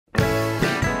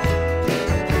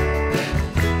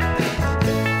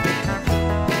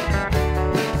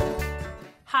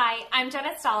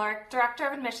Jenna Stolarik, Director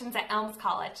of Admissions at Elms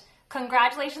College.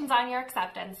 Congratulations on your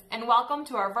acceptance, and welcome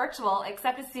to our virtual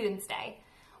Accepted Students Day.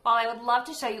 While I would love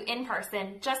to show you in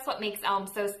person just what makes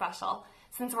Elms so special,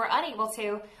 since we're unable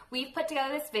to, we've put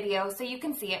together this video so you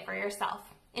can see it for yourself.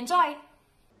 Enjoy!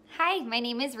 Hi, my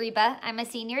name is Reba. I'm a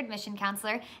senior admission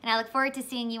counselor, and I look forward to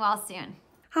seeing you all soon.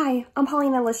 Hi, I'm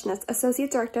Paulina Lishnas,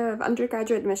 Associate Director of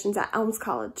Undergraduate Admissions at Elms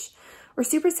College. We're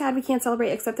super sad we can't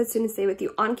celebrate Accepted Students Day with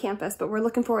you on campus, but we're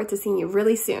looking forward to seeing you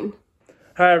really soon.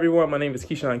 Hi everyone, my name is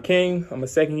Keyshawn King. I'm a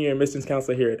second year admissions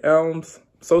counselor here at Elms.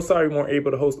 So sorry we weren't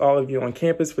able to host all of you on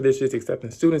campus for this year's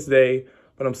Accepted Students Day,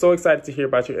 but I'm so excited to hear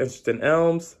about your interest in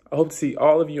Elms. I hope to see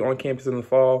all of you on campus in the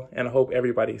fall, and I hope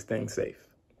everybody is staying safe.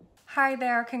 Hi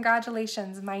there,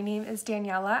 congratulations. My name is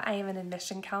Daniela. I am an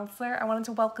admission counselor. I wanted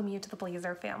to welcome you to the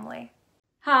Blazer family.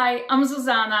 Hi, I'm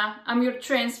Susanna. I'm your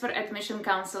transfer admission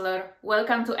counselor.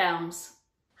 Welcome to Elms.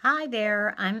 Hi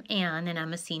there, I'm Anne and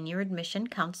I'm a senior admission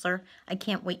counselor. I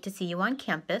can't wait to see you on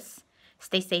campus.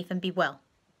 Stay safe and be well.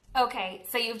 Okay,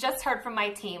 so you've just heard from my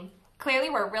team. Clearly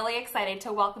we're really excited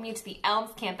to welcome you to the Elms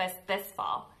campus this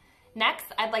fall. Next,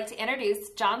 I'd like to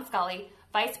introduce John Scully,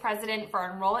 Vice President for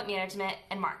Enrollment Management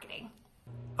and Marketing.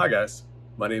 Hi guys,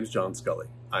 my name is John Scully.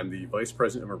 I'm the Vice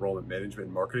President of Enrollment Management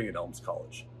and Marketing at Elms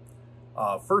College.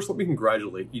 First, let me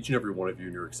congratulate each and every one of you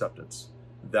on your acceptance.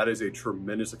 That is a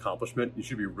tremendous accomplishment. You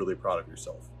should be really proud of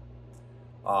yourself.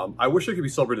 I wish I could be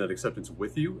celebrating that acceptance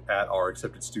with you at our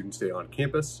Accepted Students Day on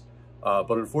campus, but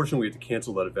unfortunately we had to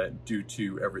cancel that event due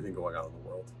to everything going on in the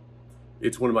world.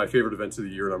 It's one of my favorite events of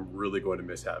the year and I'm really going to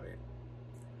miss having it.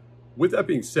 With that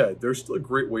being said, there's still a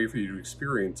great way for you to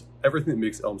experience everything that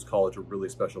makes Elms College a really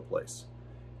special place.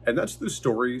 And that's the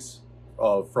stories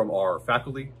from our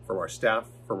faculty, from our staff,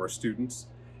 from our students,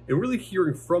 and really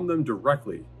hearing from them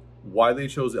directly why they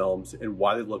chose Elms and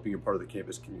why they love being a part of the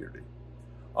campus community.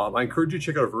 I encourage you to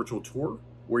check out our virtual tour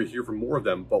where you hear from more of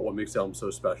them about what makes Elms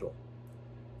so special.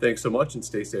 Thanks so much and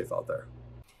stay safe out there.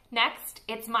 Next,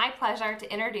 it's my pleasure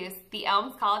to introduce the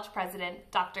Elms College President,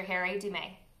 Dr. Harry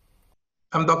Dumay.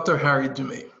 I'm Dr. Harry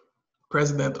Dumay,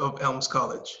 President of Elms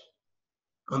College.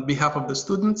 On behalf of the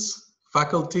students,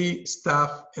 faculty,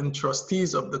 staff, and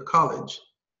trustees of the college,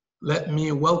 let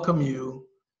me welcome you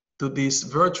to this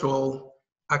virtual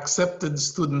Accepted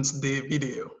Students Day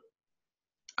video.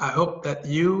 I hope that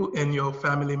you and your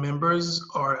family members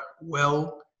are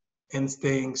well and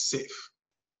staying safe.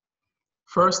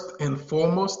 First and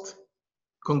foremost,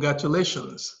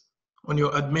 congratulations on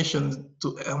your admission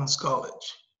to Elms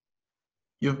College.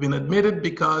 You've been admitted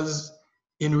because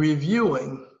in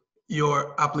reviewing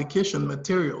your application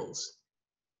materials,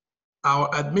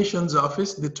 our admissions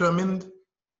office determined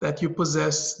that you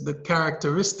possess the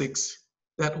characteristics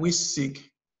that we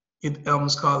seek in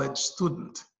Elms College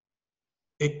student: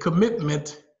 a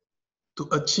commitment to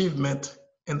achievement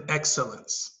and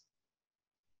excellence,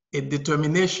 a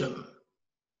determination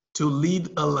to lead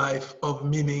a life of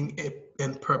meaning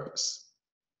and purpose,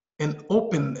 an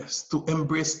openness to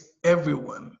embrace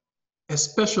everyone,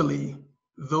 especially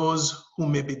those who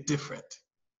may be different,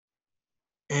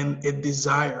 and a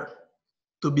desire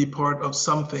to be part of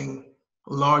something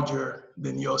larger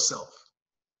than yourself.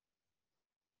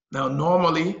 Now,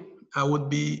 normally, I would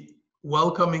be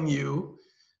welcoming you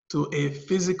to a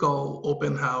physical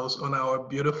open house on our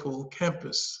beautiful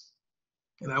campus,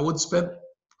 and I would spend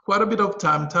quite a bit of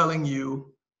time telling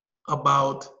you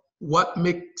about what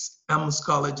makes Elms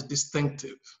College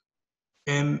distinctive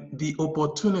and the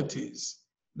opportunities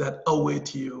that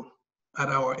await you at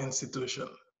our institution.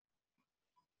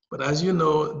 But as you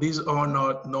know, these are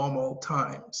not normal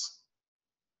times.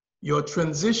 Your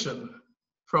transition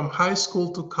from high school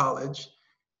to college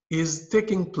is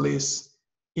taking place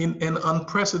in an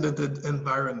unprecedented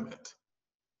environment.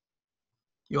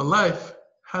 Your life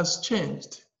has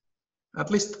changed, at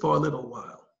least for a little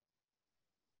while.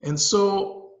 And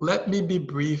so let me be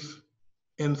brief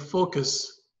and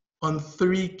focus on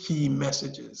three key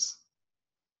messages.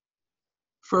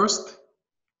 First,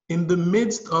 in the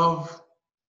midst of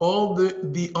all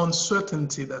the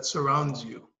uncertainty that surrounds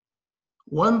you,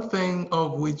 one thing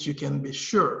of which you can be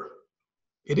sure,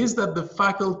 it is that the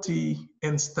faculty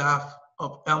and staff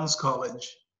of Elms College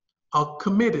are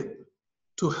committed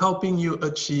to helping you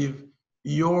achieve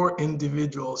your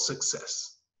individual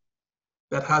success.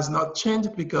 That has not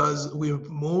changed because we've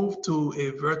moved to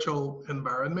a virtual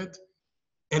environment,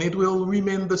 and it will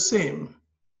remain the same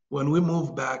when we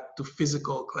move back to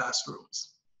physical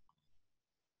classrooms.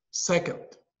 Second,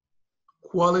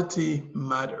 quality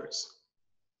matters.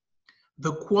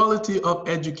 The quality of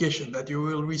education that you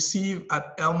will receive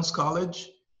at Elms College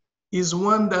is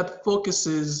one that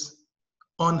focuses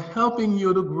on helping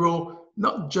you to grow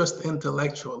not just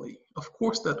intellectually, of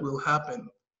course that will happen,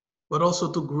 but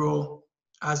also to grow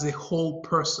as a whole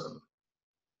person.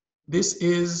 This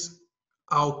is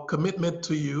our commitment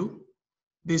to you.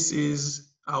 This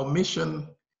is our mission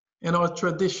and our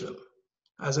tradition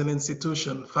as an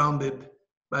institution founded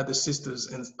by the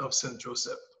Sisters of St.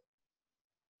 Joseph.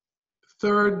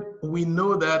 Third, we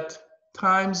know that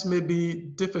times may be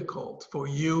difficult for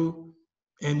you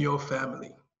and your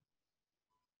family.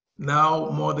 Now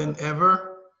more than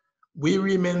ever, we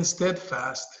remain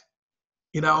steadfast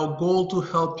in our goal to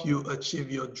help you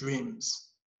achieve your dreams.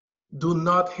 Do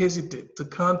not hesitate to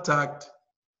contact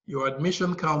your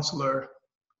admission counselor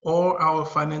or our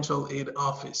financial aid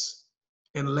office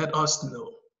and let us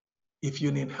know if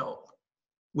you need help.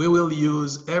 We will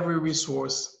use every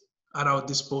resource at our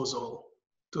disposal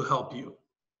to help you.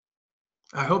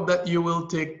 I hope that you will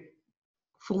take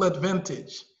full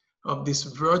advantage of this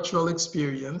virtual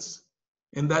experience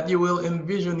and that you will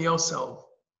envision yourself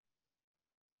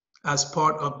as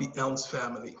part of the Elms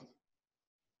family.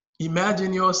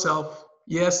 Imagine yourself,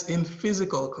 yes, in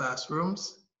physical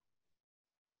classrooms,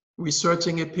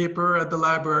 researching a paper at the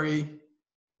library,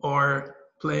 or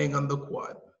playing on the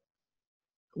quad.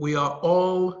 We are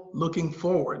all looking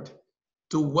forward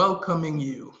to welcoming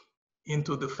you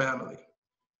into the family,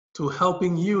 to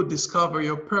helping you discover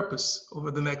your purpose over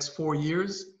the next 4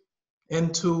 years,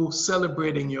 and to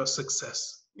celebrating your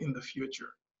success in the future.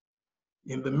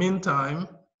 In the meantime,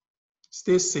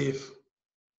 stay safe,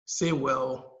 stay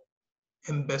well,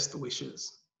 and best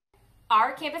wishes.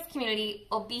 Our campus community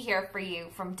will be here for you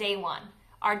from day one.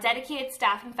 Our dedicated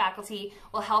staff and faculty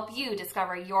will help you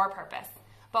discover your purpose.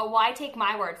 But why take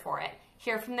my word for it?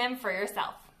 Hear from them for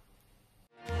yourself.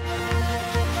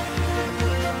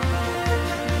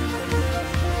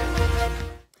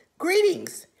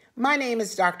 Greetings. My name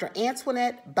is Dr.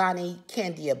 Antoinette Bonnie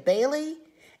Candia-Bailey,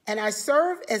 and I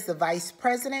serve as the Vice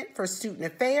President for Student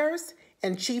Affairs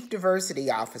and Chief Diversity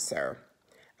Officer.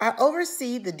 I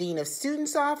oversee the Dean of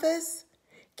Students Office,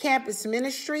 Campus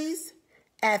Ministries,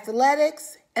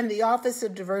 Athletics, and the Office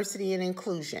of Diversity and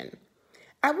Inclusion.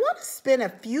 I want to spend a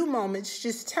few moments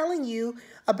just telling you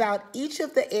about each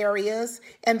of the areas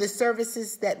and the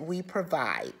services that we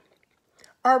provide.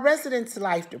 Our Residence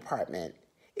Life Department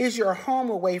is your home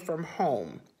away from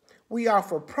home. We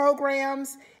offer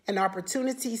programs and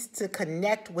opportunities to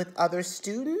connect with other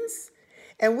students,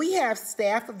 and we have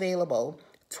staff available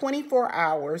 24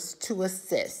 hours to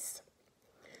assist.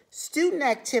 Student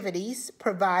Activities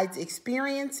provides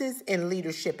experiences in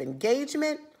leadership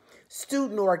engagement,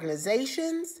 student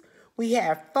organizations. We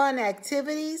have fun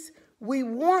activities. We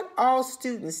want all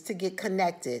students to get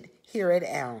connected here at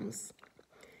Elms.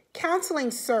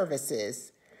 Counseling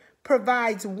Services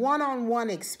provides one-on-one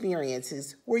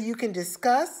experiences where you can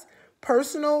discuss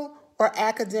personal or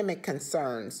academic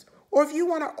concerns, or if you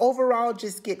want to overall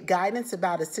just get guidance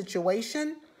about a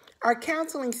situation, our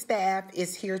counseling staff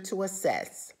is here to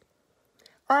assess.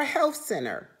 Our Health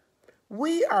Center.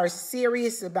 We are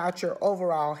serious about your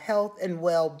overall health and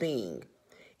well-being.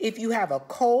 If you have a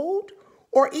cold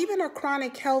or even a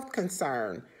chronic health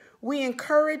concern, we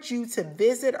encourage you to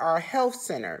visit our Health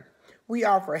Center. We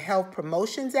offer health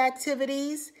promotions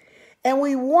activities, and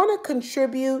we want to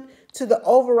contribute to the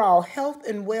overall health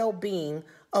and well-being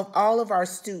of all of our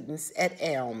students at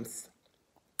Elms.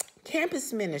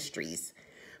 Campus Ministries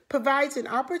provides an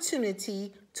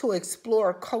opportunity to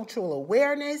explore cultural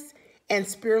awareness and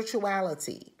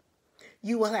spirituality.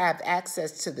 You will have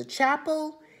access to the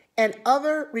chapel and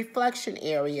other reflection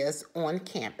areas on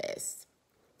campus.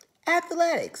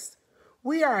 Athletics.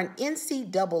 We are an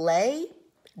NCAA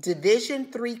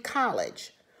Division III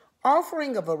college,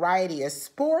 offering a variety of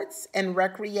sports and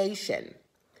recreation.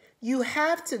 You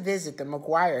have to visit the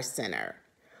McQuade Center,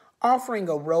 offering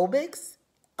aerobics,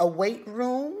 a weight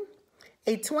room,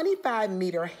 a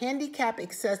 25-meter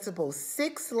handicap-accessible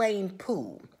 6-lane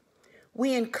pool.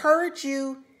 We encourage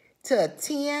you to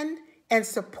attend and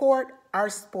support our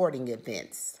sporting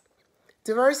events.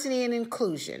 Diversity and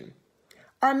inclusion.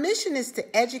 Our mission is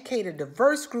to educate a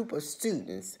diverse group of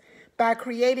students by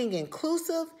creating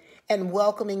inclusive and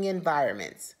welcoming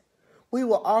environments. We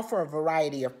will offer a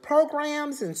variety of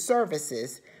programs and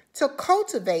services to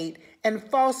cultivate and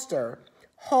foster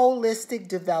holistic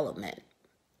development.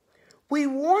 We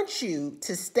want you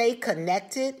to stay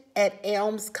connected at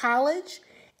Elms College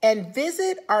and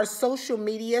visit our social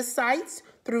media sites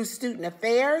through Student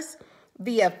Affairs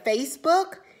via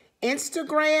Facebook,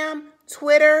 Instagram,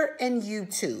 Twitter, and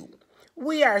YouTube.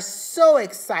 We are so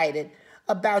excited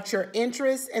about your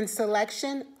interest and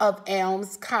selection of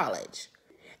Elms College,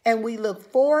 and we look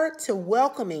forward to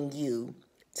welcoming you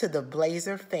to the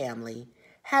Blazer family.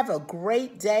 Have a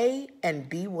great day and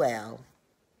be well.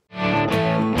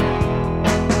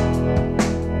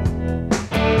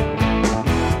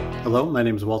 Hello, my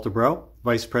name is Walter Breau,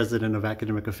 Vice President of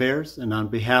Academic Affairs, and on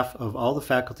behalf of all the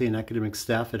faculty and academic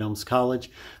staff at Elms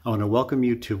College, I want to welcome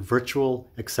you to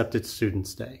Virtual Accepted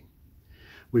Students Day.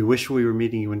 We wish we were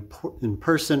meeting you in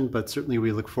person, but certainly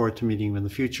we look forward to meeting you in the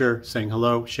future, saying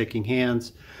hello, shaking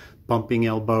hands, bumping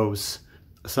elbows,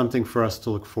 something for us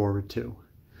to look forward to.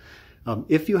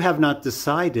 If you have not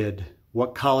decided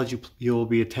what college you will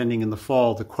be attending in the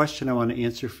fall, the question I want to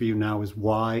answer for you now is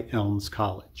why Elms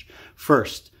College?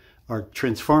 First, our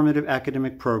transformative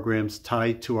academic programs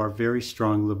tied to our very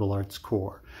strong liberal arts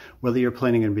core. Whether you're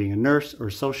planning on being a nurse or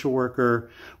a social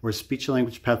worker or a speech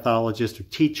language pathologist or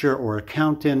teacher or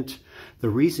accountant, the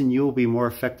reason you will be more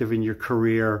effective in your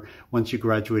career once you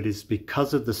graduate is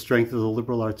because of the strength of the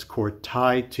liberal arts core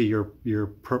tied to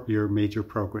your major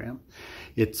program.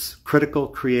 It's critical,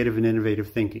 creative, and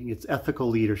innovative thinking. It's ethical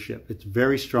leadership. It's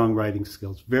very strong writing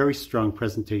skills, very strong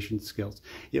presentation skills.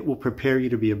 It will prepare you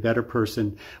to be a better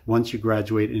person once you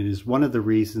graduate, and it is one of the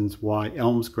reasons why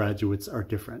Elms graduates are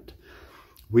different.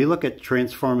 We look at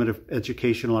transformative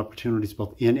educational opportunities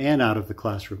both in and out of the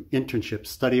classroom, internships,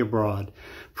 study abroad,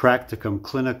 practicum,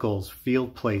 clinicals,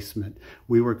 field placement.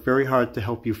 We work very hard to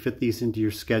help you fit these into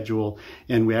your schedule,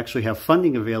 and we actually have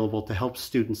funding available to help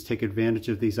students take advantage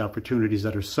of these opportunities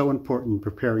that are so important in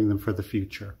preparing them for the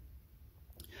future.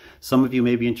 Some of you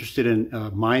may be interested in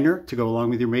a minor to go along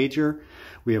with your major.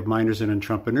 We have minors in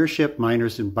entrepreneurship,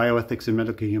 minors in bioethics and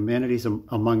medical humanities,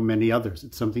 among many others.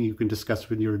 It's something you can discuss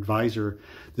with your advisor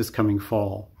this coming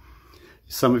fall.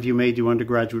 Some of you may do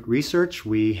undergraduate research.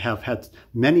 We have had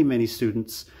many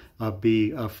students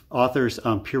be authors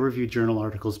on peer-reviewed journal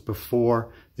articles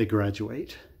before they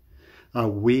graduate.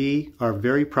 We are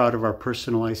very proud of our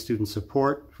personalized student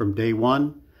support from day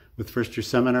one, with first year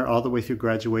seminar all the way through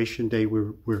graduation day. We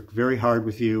work very hard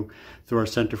with you through our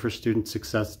Center for Student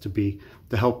Success to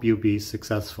help you be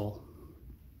successful.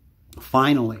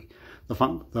 Finally,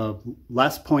 the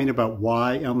last point about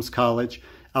why Elms College: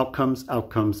 outcomes,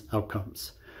 outcomes,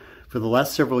 outcomes. For the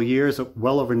last several years,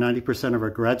 well over 90% of our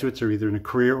graduates are either in a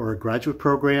career or a graduate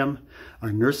program.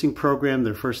 Our nursing program,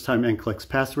 their first-time NCLEX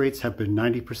pass rates have been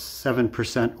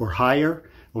 97% or higher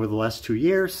over the last 2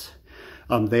 years.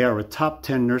 They are a top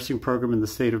 10 nursing program in the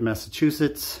state of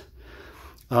Massachusetts.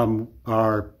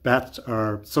 Our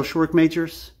social work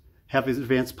majors have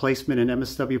advanced placement in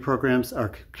MSW programs.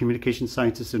 Our communication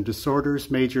sciences and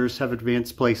disorders majors have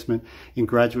advanced placement in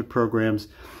graduate programs.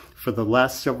 For the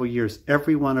last several years,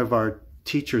 every one of our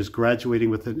teachers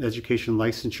graduating with an education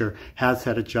licensure has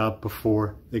had a job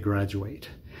before they graduate.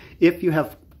 If you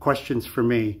have questions for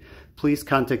me, please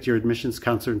contact your admissions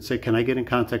counselor and say, can I get in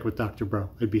contact with Dr. Breau?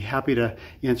 I'd be happy to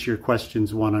answer your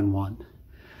questions one-on-one.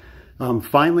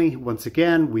 Finally, once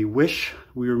again, we wish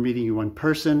we were meeting you in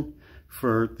person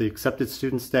for the Accepted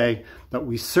Students Day, but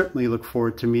we certainly look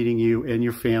forward to meeting you and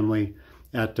your family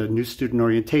at the new student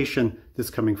orientation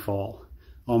this coming fall.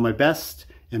 All my best,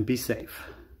 and be safe.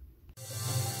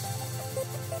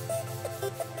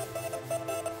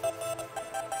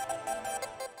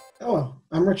 Hello,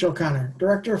 I'm Rich O'Connor,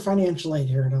 Director of Financial Aid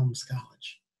here at Elms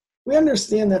College. We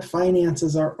understand that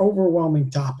finances are an overwhelming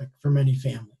topic for many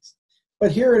families,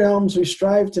 but here at Elms we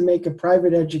strive to make a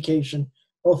private education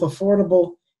both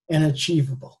affordable and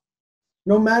achievable.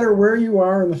 No matter where you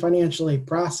are in the financial aid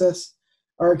process,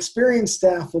 our experienced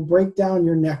staff will break down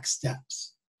your next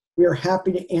steps. We are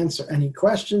happy to answer any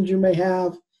questions you may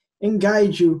have and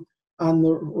guide you on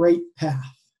the right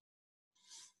path.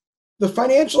 The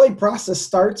financial aid process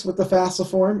starts with the FAFSA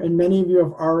form, and many of you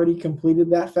have already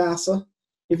completed that FAFSA.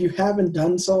 If you haven't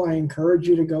done so, I encourage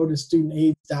you to go to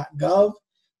studentaids.gov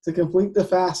to complete the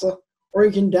FAFSA, or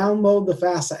you can download the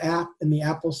FAFSA app in the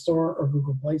Apple Store or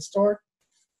Google Play Store.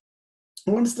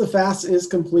 Once the FAFSA is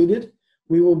completed,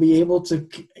 we will be able to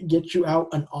get you out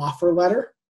an offer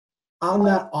letter. On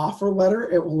that offer letter,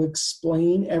 it will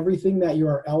explain everything that you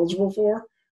are eligible for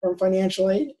from financial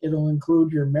aid. It will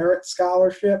include your merit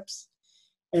scholarships,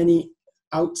 any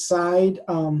outside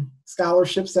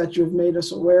scholarships that you've made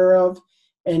us aware of,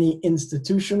 any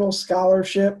institutional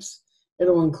scholarships.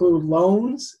 It'll include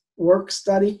loans, work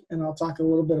study, and I'll talk a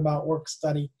little bit about work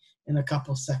study in a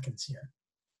couple seconds here.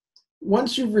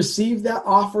 Once you've received that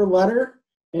offer letter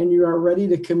and you are ready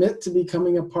to commit to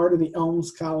becoming a part of the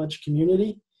Elms College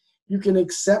community, you can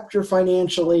accept your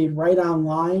financial aid right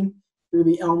online through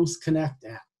the Elms Connect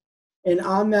app. And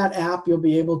on that app, you'll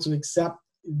be able to accept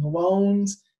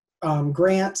loans,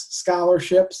 grants,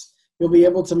 scholarships. You'll be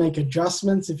able to make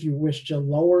adjustments if you wish to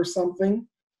lower something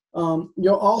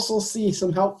You'll also see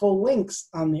some helpful links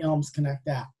on the Elms Connect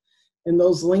app. And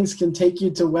those links can take you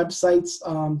to websites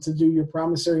to do your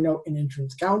promissory note and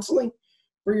entrance counseling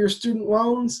for your student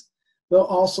loans. They'll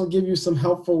also give you some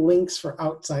helpful links for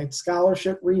outside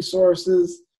scholarship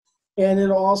resources. And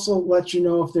it'll also let you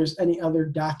know if there's any other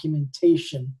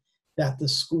documentation that the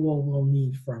school will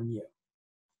need from you.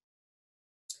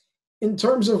 In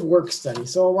terms of work study,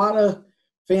 so a lot of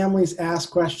families ask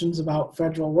questions about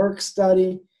federal work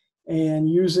study and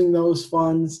using those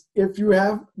funds. If you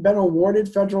have been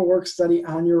awarded federal work study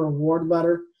on your award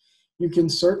letter, you can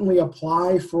certainly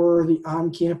apply for the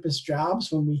on-campus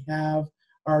jobs when we have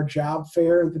our job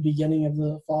fair at the beginning of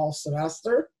the fall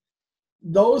semester.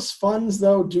 Those funds,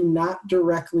 though, do not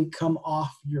directly come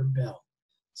off your bill.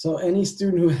 So any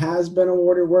student who has been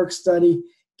awarded work study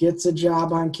gets a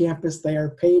job on campus. They are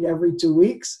paid every 2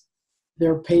 weeks.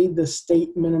 They're paid the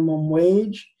state minimum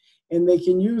wage, and they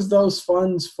can use those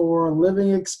funds for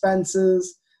living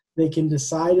expenses. They can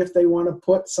decide if they want to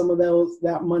put some of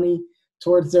that money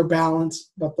towards their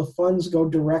balance, but the funds go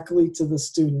directly to the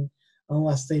student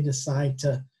unless they decide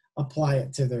to apply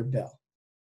it to their bill.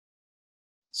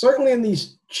 Certainly in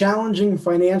these challenging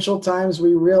financial times,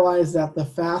 we realize that the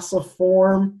FAFSA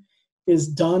form is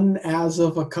done as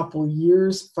of a couple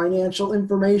years financial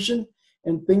information,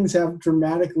 and things have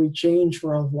dramatically changed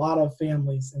for a lot of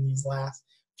families in these last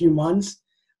few months.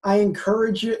 I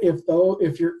encourage you,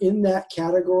 if you're in that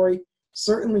category,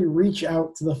 certainly reach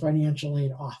out to the financial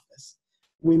aid office.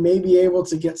 We may be able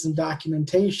to get some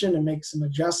documentation and make some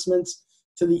adjustments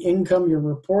to the income you're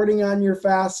reporting on your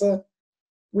FAFSA.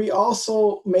 We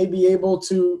also may be able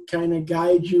to kind of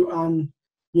guide you on,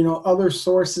 other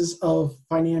sources of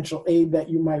financial aid that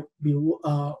you might be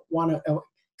want to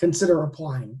consider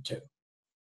applying to.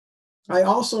 I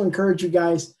also encourage you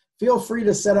guys, feel free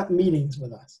to set up meetings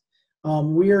with us.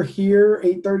 We are here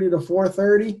 8:30 to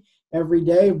 4:30 every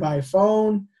day by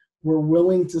phone. We're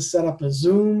willing to set up a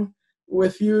Zoom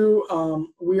with you.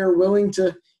 We are willing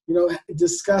to,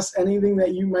 discuss anything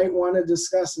that you might want to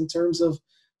discuss in terms of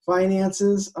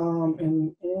finances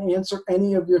and answer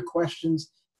any of your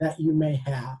questions that you may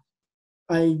have.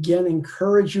 I again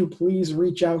encourage you, please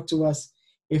reach out to us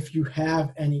if you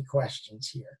have any questions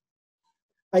here.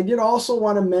 I did also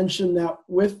want to mention that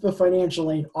with the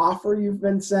financial aid offer you've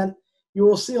been sent, you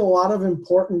will see a lot of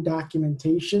important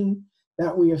documentation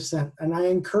that we have sent, and I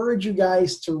encourage you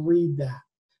guys to read that.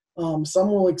 Some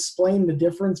will explain the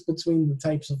difference between the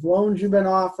types of loans you've been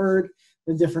offered,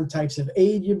 the different types of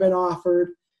aid you've been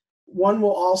offered. One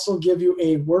will also give you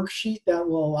a worksheet that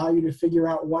will allow you to figure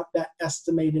out what that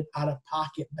estimated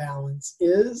out-of-pocket balance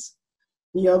is.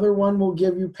 The other one will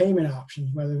give you payment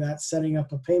options, whether that's setting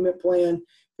up a payment plan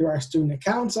through our student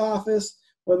accounts office,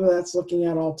 whether that's looking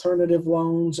at alternative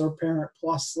loans or Parent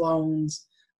Plus loans,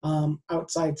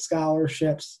 outside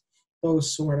scholarships,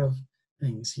 those sort of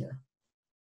things here.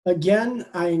 Again,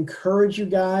 I encourage you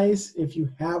guys, if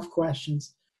you have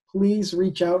questions, please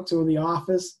reach out to the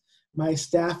office. My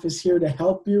staff is here to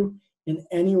help you in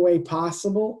any way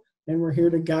possible, and we're here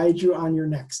to guide you on your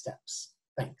next steps.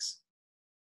 Thanks.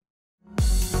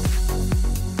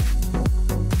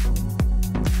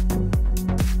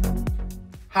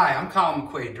 Hi, I'm Collin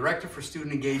McQuade, Director for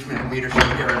Student Engagement and Leadership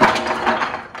here at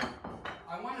Elms.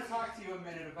 I want to talk to you a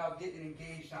minute about getting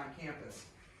engaged on campus.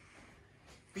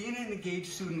 Being an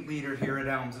engaged student leader here at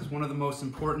Elms is one of the most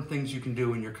important things you can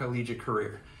do in your collegiate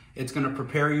career. It's going to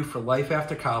prepare you for life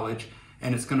after college,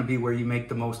 and it's going to be where you make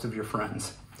the most of your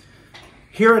friends.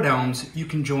 Here at Elms, you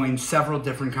can join several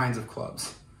different kinds of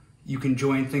clubs. You can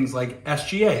join things like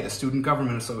SGA, the Student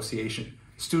Government Association,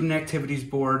 Student Activities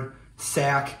Board,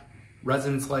 SAC,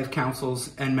 Residence Life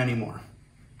Councils, and many more.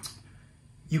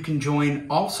 You can join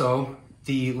also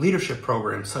the leadership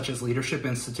programs such as Leadership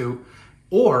Institute,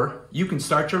 or you can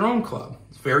start your own club.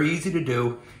 It's very easy to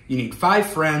do. You need 5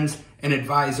 friends, an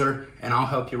advisor, and I'll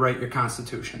help you write your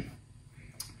constitution.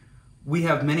 We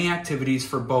have many activities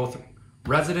for both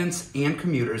residents and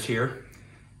commuters here,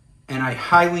 and I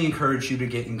highly encourage you to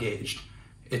get engaged.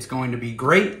 It's going to be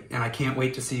great, and I can't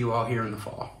wait to see you all here in the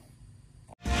fall.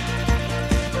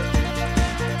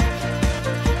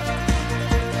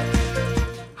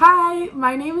 Hi,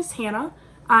 my name is Hannah.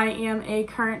 I am a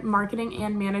current marketing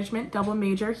and management double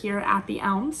major here at the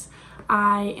Elms.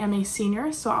 I am a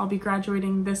senior, so I'll be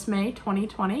graduating this May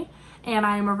 2020, and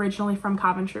I am originally from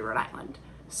Coventry, Rhode Island.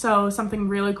 So something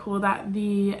really cool that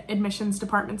the admissions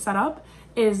department set up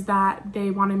is that they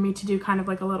wanted me to do kind of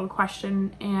like a little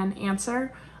question and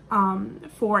answer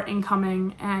for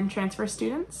incoming and transfer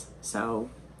students. So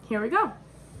here we go.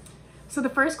 So the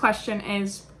first question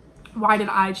is, why did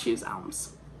I choose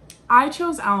Elms? I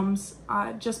chose Elms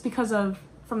just because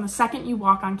from the second you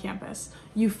walk on campus,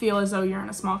 you feel as though you're in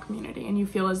a small community and you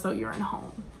feel as though you're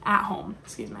at home,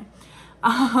 excuse me.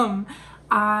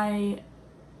 I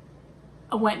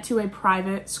went to a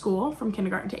private school from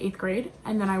kindergarten to 8th grade,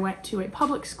 and then I went to a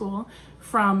public school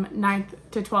from 9th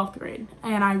to 12th grade.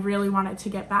 And I really wanted to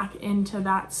get back into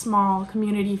that small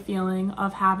community feeling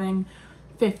of having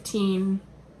 15,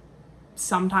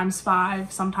 sometimes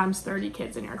 5, sometimes 30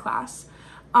 kids in your class.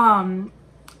 And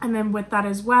then with that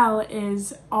as well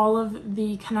is all of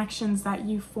the connections that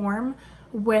you form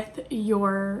with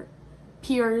your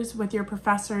peers, with your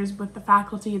professors, with the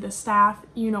faculty, the staff.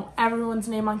 You know everyone's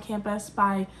name on campus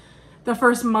by the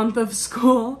first month of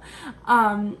school.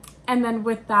 And then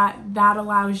with that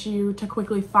allows you to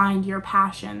quickly find your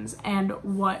passions and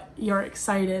what you're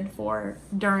excited for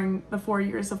during the 4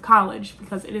 years of college,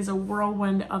 because it is a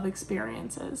whirlwind of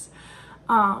experiences.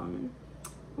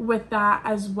 With that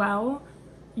as well,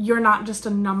 you're not just a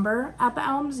number at the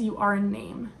Elms, you are a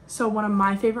name. So one of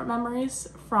my favorite memories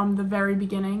from the very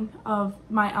beginning of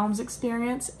my Elms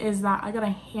experience is that I got a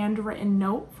handwritten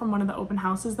note from one of the open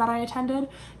houses that I attended,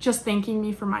 just thanking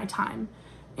me for my time.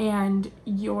 And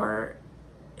you're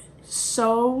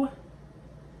so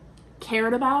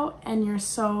cared about and you're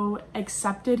so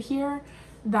accepted here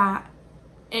that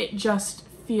it just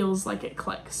feels like it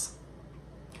clicks.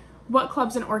 What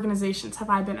clubs and organizations have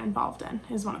I been involved in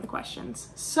is one of the questions.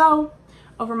 So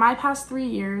over my past 3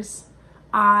 years,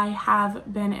 I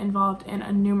have been involved in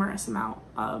a numerous amount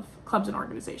of clubs and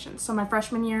organizations. So my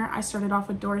freshman year, I started off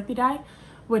with Dorothy Day,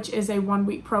 which is a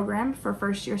 1-week program for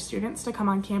first-year students to come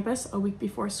on campus a week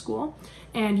before school,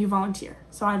 and you volunteer.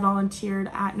 So I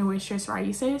volunteered at Nuestras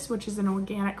Raices, which is an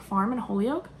organic farm in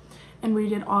Holyoke, and we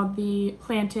did all the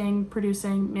planting,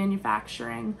 producing,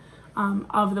 manufacturing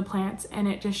of the plants, and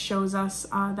it just shows us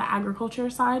the agriculture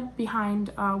side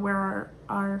behind where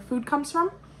our food comes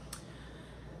from.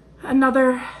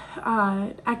 Another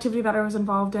activity that I was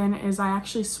involved in is I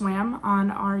actually swam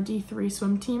on our D3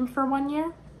 swim team for 1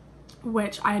 year,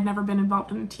 which I had never been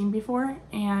involved in a team before,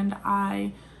 and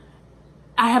I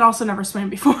had also never swam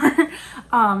before.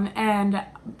 And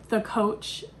the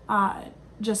coach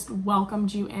just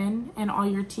welcomed you in and all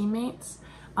your teammates.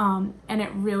 And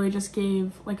it really just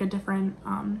gave like a different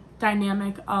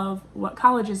dynamic of what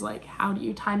college is like. How do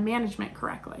you time management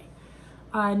correctly?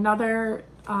 Another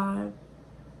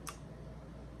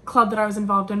club that I was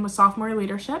involved in was sophomore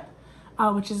leadership,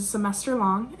 which is a semester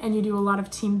long, and you do a lot of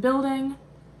team building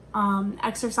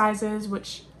exercises,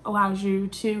 which allows you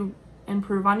to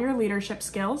improve on your leadership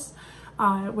skills,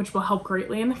 which will help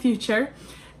greatly in the future.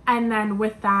 And then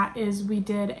with that is we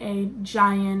did a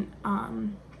giant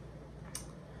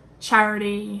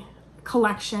charity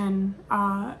collection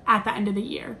at the end of the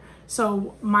year.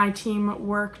 So my team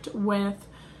worked with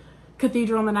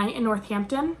Cathedral in the Night in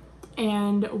Northampton,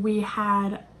 and we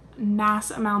had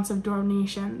mass amounts of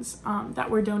donations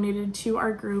that were donated to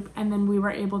our group, and then we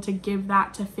were able to give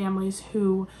that to families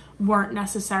who weren't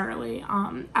necessarily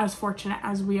as fortunate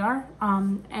as we are.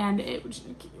 And it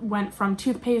went from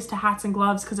toothpaste to hats and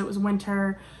gloves because it was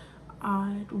winter.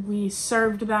 We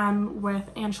served them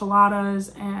with enchiladas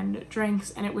and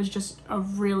drinks, and it was just a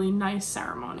really nice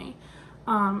ceremony.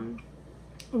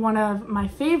 One of my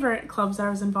favorite clubs that I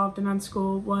was involved in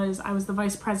school was I was the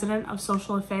vice president of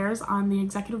social affairs on the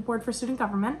executive board for student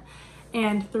government,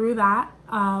 and through that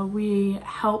we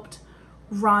helped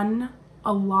run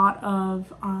a lot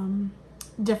of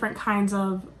different kinds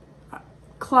of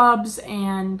clubs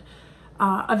and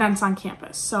events on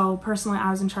campus. So personally,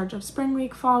 I was in charge of Spring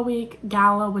Week, Fall Week,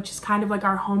 Gala, which is kind of like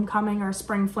our homecoming or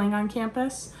spring fling on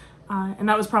campus. And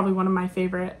that was probably one of my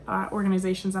favorite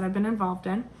organizations that I've been involved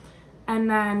in. And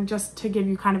then just to give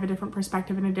you kind of a different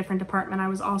perspective in a different department, I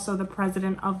was also the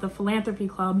president of the philanthropy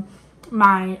club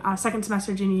my second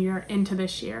semester junior year into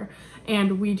this year.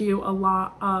 And we do a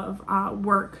lot of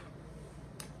work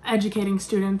educating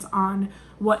students on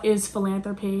what is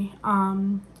philanthropy,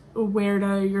 where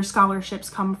do your scholarships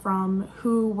come from,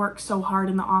 who works so hard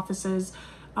in the offices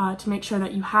to make sure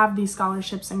that you have these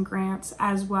scholarships and grants,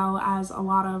 as well as a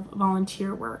lot of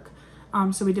volunteer work.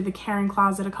 So we did the Caring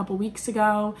Closet a couple weeks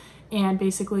ago, and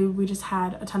basically we just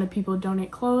had a ton of people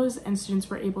donate clothes, and students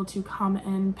were able to come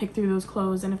and pick through those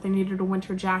clothes, and if they needed a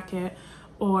winter jacket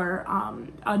or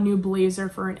a new blazer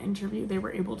for an interview, they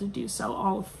were able to do so,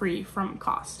 all free from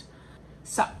cost.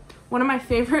 So one of my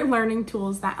favorite learning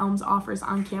tools that Elms offers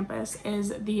on campus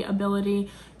is the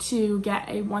ability to get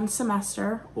a 1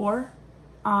 semester or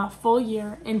full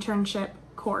year internship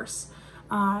course.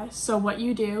 So what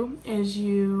you do is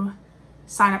you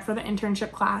sign up for the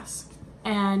internship class,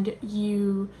 and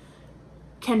you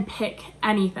can pick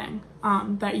anything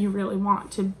that you really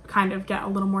want to kind of get a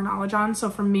little more knowledge on. So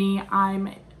for me,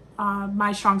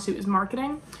 my strong suit is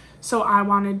marketing. So I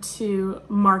wanted to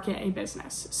market a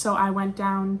business. So I went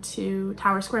down to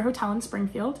Tower Square Hotel in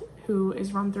Springfield, who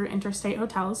is run through Interstate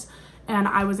Hotels, and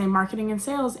I was a marketing and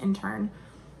sales intern.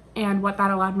 And what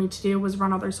that allowed me to do was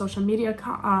run other social media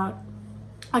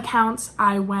accounts.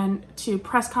 I went to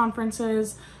press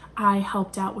conferences. I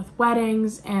helped out with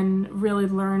weddings and really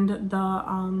learned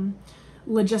the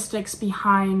logistics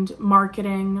behind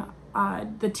marketing.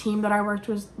 The team that I worked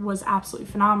with was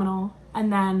absolutely phenomenal.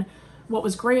 And then what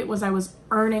was great was I was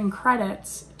earning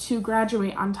credits to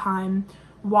graduate on time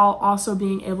while also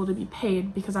being able to be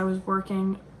paid, because I was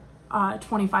working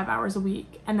 25 hours a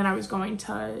week, and then I was going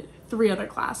to 3 other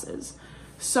classes.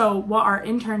 So what our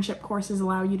internship courses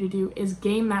allow you to do is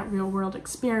gain that real world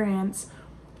experience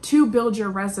to build your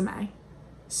resume.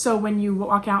 So when you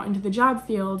walk out into the job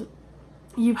field,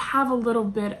 you have a little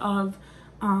bit of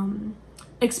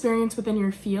experience within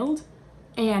your field,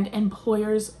 and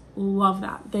employers love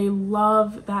that. They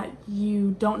love that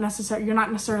you're not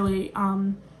necessarily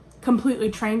completely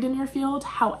trained in your field.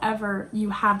 However, you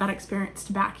have that experience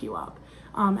to back you up.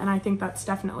 And I think that's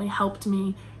definitely helped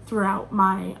me throughout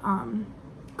my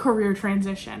career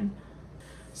transition.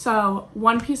 So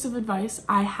one piece of advice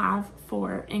I have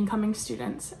for incoming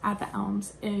students at the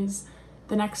Elms is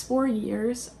the next 4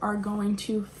 years are going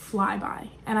to fly by.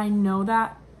 And I know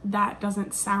that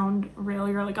doesn't sound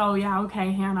really, you're like, oh yeah,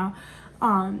 okay, Hannah.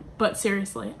 But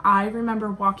seriously, I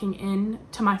remember walking in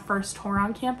to my first tour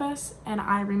on campus, and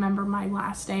I remember my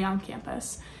last day on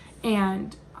campus,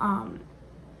 and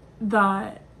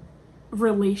the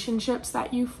relationships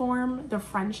that you form, the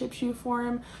friendships you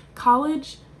form.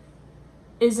 College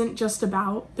isn't just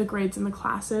about the grades in the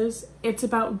classes. It's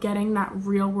about getting that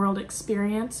real world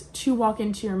experience to walk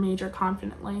into your major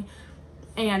confidently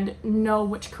and know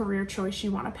which career choice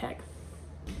you want to pick.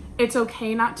 It's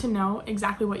okay not to know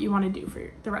exactly what you want to do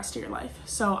for the rest of your life.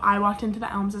 So I walked into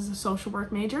the Elms as a social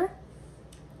work major.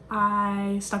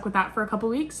 I stuck with that for a couple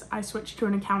weeks. I switched to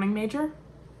an accounting major.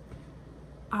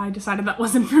 I decided that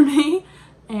wasn't for me,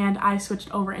 and I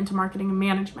switched over into marketing and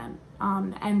management.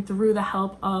 And through the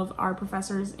help of our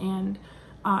professors and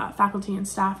faculty and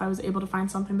staff, I was able to find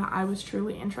something that I was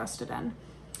truly interested in.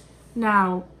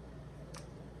 Now,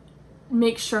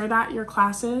 make sure that your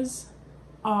classes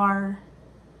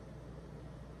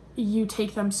you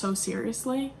take them so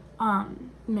seriously.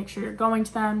 Make sure you're going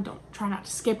to them. Try not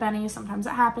to skip any. Sometimes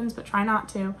it happens, but try not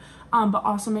to. But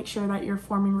also make sure that you're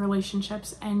forming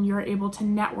relationships and you're able to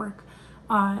network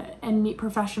and meet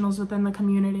professionals within the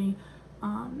community.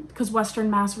 Because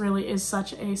Western Mass really is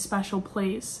such a special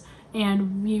place,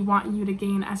 and we want you to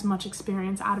gain as much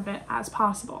experience out of it as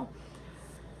possible.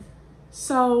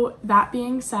 So that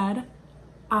being said,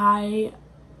 I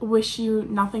wish you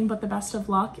nothing but the best of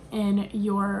luck in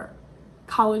your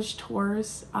college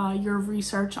tours, your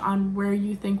research on where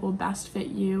you think will best fit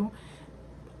you.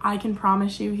 I can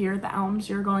promise you here at the Elms,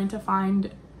 you're going to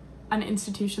find an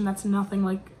institution that's nothing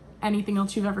like anything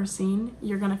else you've ever seen.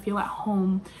 You're going to feel at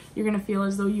home. You're going to feel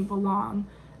as though you belong,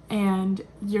 and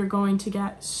you're going to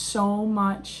get so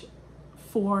much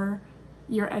for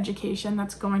your education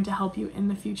that's going to help you in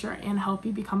the future and help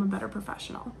you become a better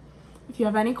professional. If you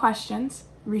have any questions,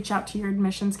 reach out to your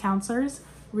admissions counselors,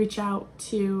 reach out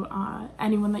to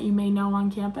anyone that you may know on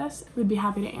campus. We'd be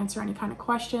happy to answer any kind of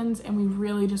questions, and we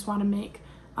really just want to make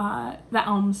the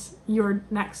Elms your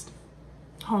next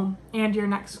home and your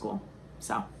next school.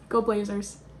 So go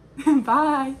Blazers.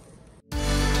 Bye.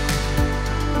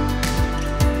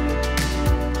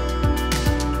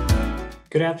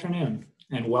 Good afternoon,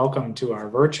 and welcome to our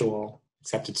virtual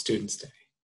Accepted Students Day.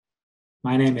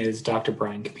 My name is Dr.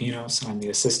 Brian Kapinos, and I'm the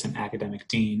Assistant Academic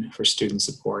Dean for Student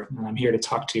Support, and I'm here to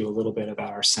talk to you a little bit about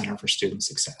our Center for Student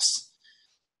Success.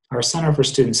 Our Center for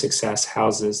Student Success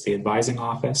houses the Advising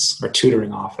Office, our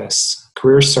Tutoring Office,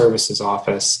 Career Services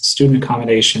Office, Student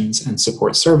Accommodations and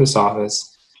Support Service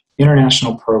Office,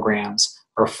 International Programs,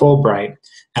 our Fulbright,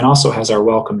 and also has our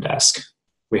Welcome Desk.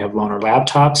 We have loaner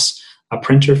laptops, a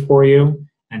printer for you,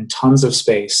 and tons of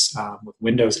space with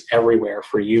windows everywhere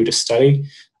for you to study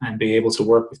and be able to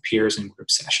work with peers in group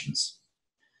sessions.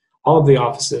 All of the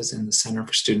offices in the Center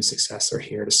for Student Success are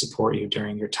here to support you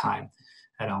during your time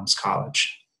at Elms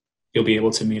College. You'll be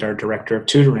able to meet our Director of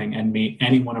Tutoring and meet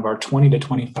any one of our 20 to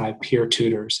 25 peer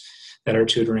tutors that are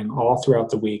tutoring all throughout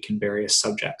the week in various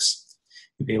subjects.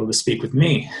 You'll be able to speak with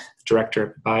me, the Director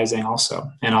of Advising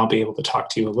also, and I'll be able to talk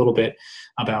to you a little bit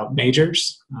about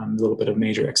majors, a little bit of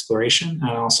major exploration, and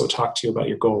I'll also talk to you about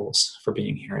your goals for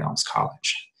being here at Elms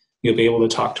College. You'll be able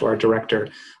to talk to our Director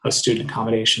of Student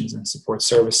Accommodations and Support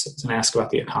Services and ask about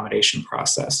the accommodation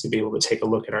process. You'll be able to take a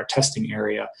look at our testing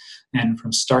area, and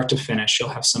from start to finish, you'll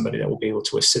have somebody that will be able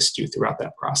to assist you throughout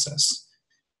that process.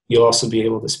 You'll also be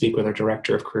able to speak with our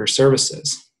Director of Career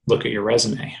Services, look at your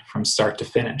resume from start to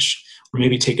finish, or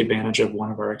maybe take advantage of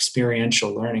one of our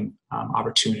experiential learning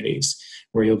opportunities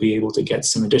where you'll be able to get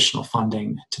some additional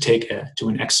funding to take to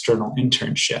an external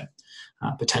internship,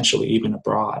 potentially even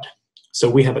abroad. So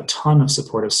we have a ton of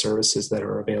supportive services that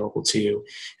are available to you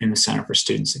in the Center for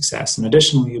Student Success. And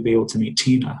additionally, you'll be able to meet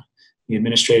Tina, the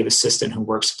administrative assistant who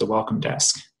works at the welcome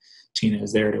desk. Tina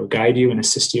is there to guide you and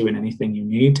assist you in anything you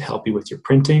need to help you with your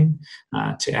printing,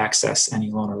 to access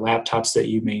any loaner laptops that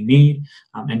you may need,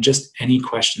 and just any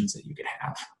questions that you could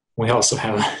have. We also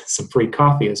have some free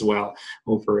coffee as well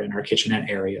over in our kitchenette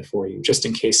area for you, just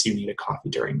in case you need a coffee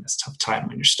during this tough time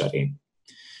when you're studying.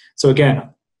 So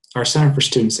again, our Center for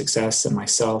Student Success and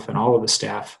myself and all of the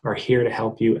staff are here to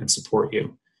help you and support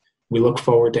you. We look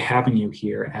forward to having you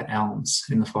here at Elms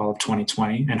in the fall of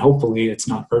 2020, and hopefully it's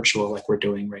not virtual like we're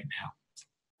doing right now.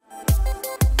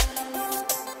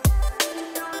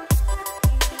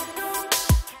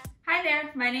 Hi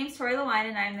there, my name is Torrie Lewine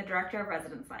and I am the Director of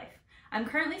Residence Life. I'm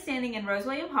currently standing in Rose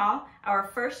William Hall, our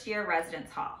first year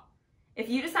residence hall. If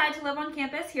you decide to live on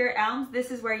campus here at Elms, this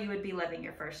is where you would be living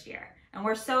your first year, and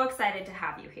we're so excited to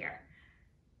have you here.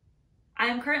 I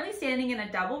am currently standing in a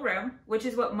double room, which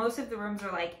is what most of the rooms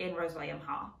are like in Rose William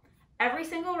Hall. Every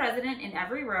single resident in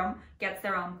every room gets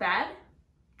their own bed,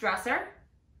 dresser,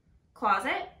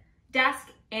 closet, desk,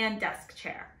 and desk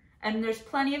chair. And there's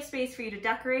plenty of space for you to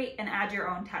decorate and add your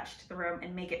own touch to the room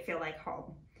and make it feel like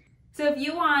home. So if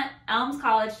you want Elms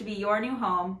College to be your new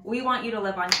home, we want you to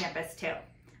live on campus too.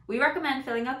 We recommend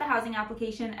filling out the housing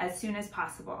application as soon as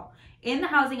possible. In the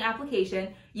housing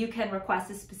application, you can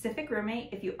request a specific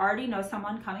roommate if you already know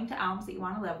someone coming to Elms that you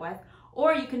want to live with,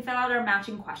 or you can fill out our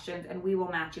matching questions and we will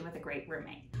match you with a great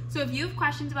roommate. So if you have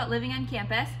questions about living on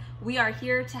campus, we are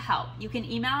here to help. You can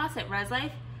email us at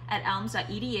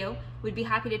reslife@elms.edu. We'd be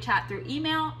happy to chat through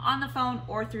email, on the phone,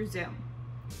 or through Zoom.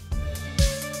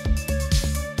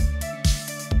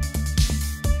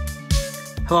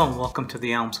 Hello and welcome to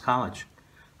the Elms College.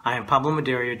 I am Pablo,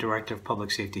 Madera, Director of Public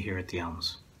Safety here at the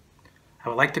Elms. I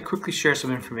would like to quickly share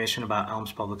some information about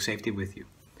Elms Public Safety with you.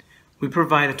 We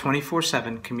provide a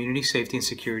 24/7 community safety and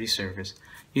security service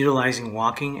utilizing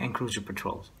walking and cruiser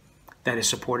patrols that is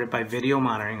supported by video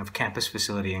monitoring of campus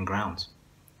facility and grounds.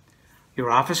 Your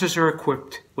officers are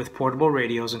equipped with portable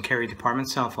radios and carry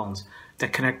department cell phones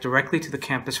that connect directly to the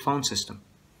campus phone system,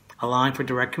 allowing for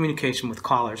direct communication with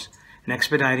callers and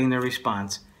expediting their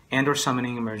response and/or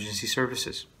summoning emergency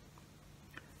services.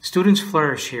 Students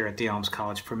flourish here at the Elms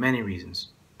College for many reasons,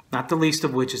 not the least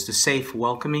of which is the safe,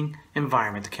 welcoming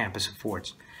environment the campus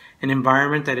affords, an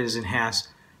environment that is enhanced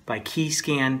by key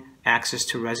scan access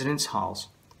to residence halls,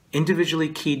 individually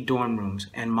keyed dorm rooms,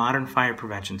 and modern fire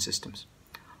prevention systems.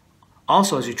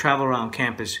 Also, as you travel around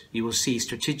campus, you will see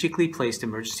strategically placed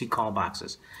emergency call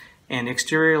boxes and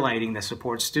exterior lighting that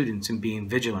supports students in being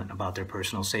vigilant about their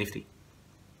personal safety.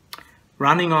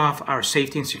 Rounding off our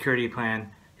safety and security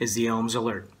plan is the Elms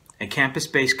Alert, a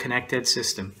campus-based connected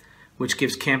system which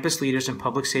gives campus leaders and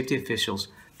public safety officials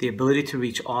the ability to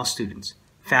reach all students,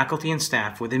 faculty, and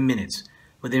staff within minutes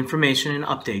with information and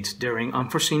updates during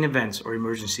unforeseen events or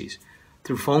emergencies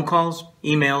through phone calls,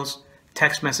 emails,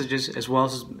 text messages, as well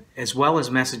as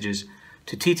messages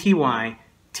to TTY,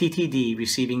 TTD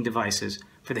receiving devices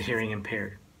for the hearing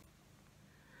impaired.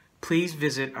 Please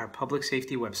visit our public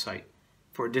safety website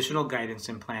for additional guidance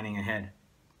and planning ahead.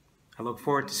 I look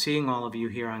forward to seeing all of you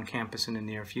here on campus in the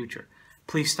near future.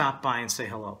 Please stop by and say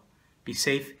hello. Be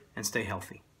safe and stay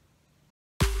healthy.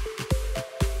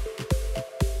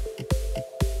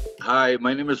 Hi,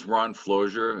 my name is Ron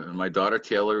Floser, and my daughter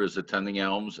Taylor is attending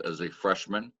Elms as a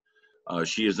freshman.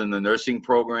 She is in the nursing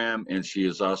program, and she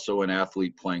is also an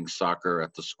athlete playing soccer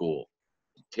at the school.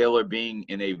 Taylor, being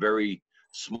in a very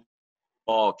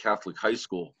small Catholic high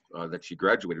school that she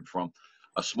graduated from,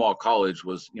 a small college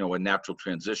was, a natural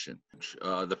transition.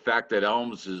 The fact that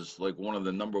Elms is like one of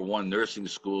the #1 nursing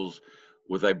schools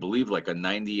with, I believe, like a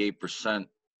 98%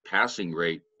 passing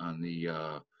rate on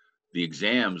the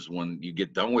exams when you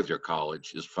get done with your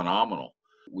college is phenomenal.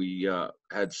 We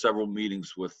had several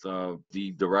meetings with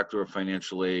the director of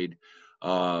financial aid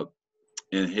and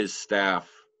his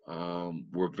staff.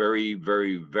 Were very,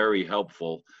 very, very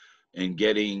helpful in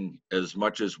getting as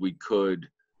much as we could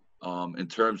in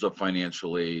terms of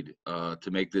financial aid to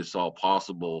make this all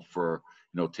possible for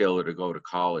Taylor to go to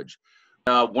college.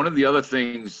 One of the other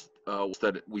things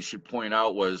that we should point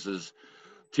out is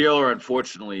Taylor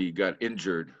unfortunately got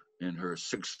injured in her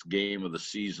 6th game of the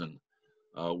season,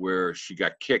 where she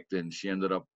got kicked and she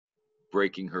ended up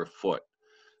breaking her foot.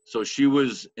 So she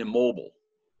was immobile.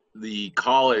 The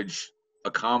college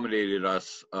accommodated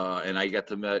us, and I got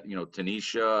to meet,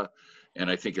 Tanisha, and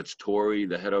I think it's Torrie,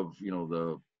 the head of,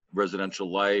 the residential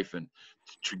life, and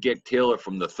to get Taylor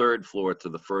from the 3rd floor to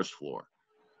the 1st floor,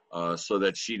 so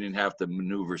that she didn't have to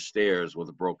maneuver stairs with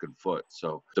a broken foot.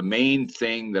 So the main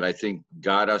thing that I think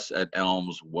got us at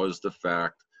Elms was the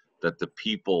fact that the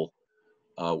people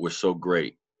were so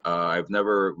great. I've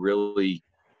never really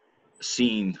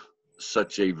seen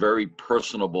such a very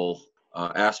personable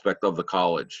aspect of the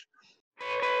college.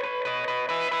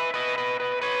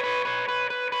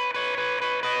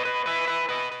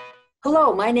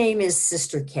 Hello, my name is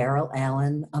Sister Carol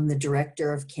Allan. I'm the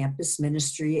Director of Campus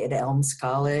Ministry at Elms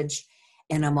College,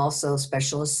 and I'm also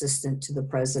Special Assistant to the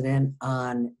President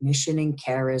on Mission and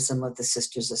Charism of the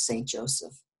Sisters of St.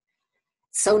 Joseph.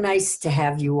 So nice to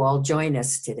have you all join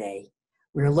us today.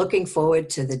 We're looking forward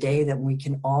to the day that we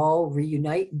can all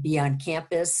reunite and be on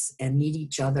campus and meet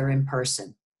each other in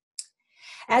person.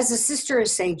 As a Sister of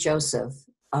St. Joseph,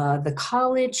 the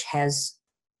college has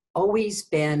always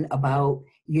been about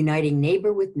uniting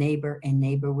neighbor with neighbor and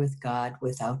neighbor with God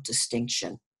without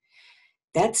distinction.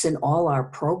 That's in all our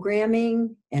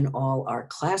programming, in all our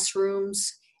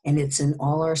classrooms, and it's in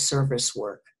all our service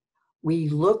work. We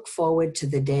look forward to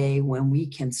the day when we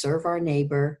can serve our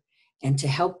neighbor and to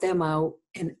help them out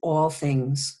in all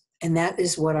things, and that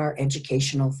is what our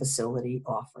educational facility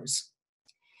offers.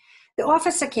 The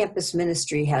Office of Campus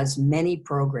Ministry has many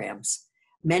programs,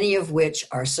 many of which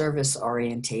are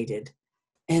service-orientated.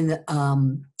 And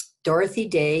Dorothy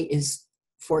Day is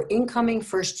for incoming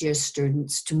first-year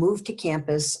students to move to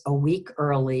campus a week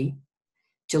early,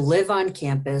 to live on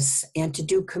campus, and to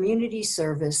do community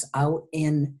service out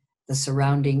in the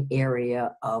surrounding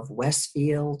area of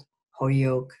Westfield,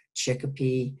 Holyoke,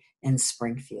 Chicopee, and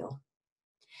Springfield.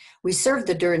 We serve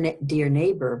the dear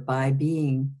neighbor by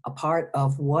being a part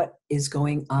of what is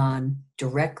going on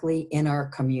directly in our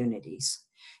communities.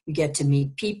 You get to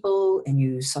meet people, and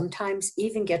you sometimes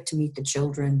even get to meet the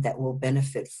children that will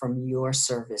benefit from your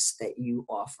service that you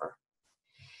offer.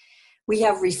 We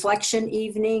have reflection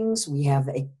evenings, we have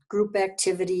group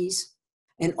activities,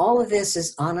 and all of this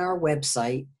is on our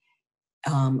website,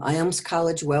 Elms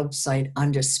College website,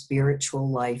 under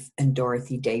Spiritual Life and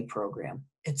Dorothy Day program.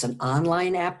 It's an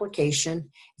online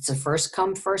application. It's a first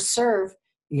come, first serve.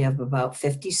 We have about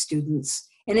 50 students,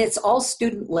 and it's all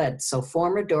student-led. So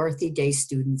former Dorothy Day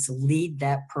students lead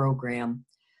that program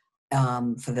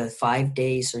for the 5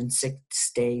 days and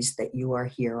 6 days that you are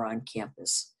here on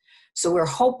campus. So we're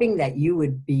hoping that you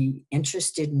would be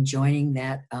interested in joining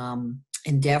that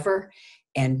endeavor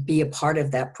and be a part of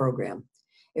that program.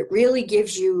 It really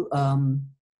gives you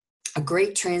a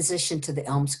great transition to the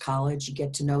Elms College. You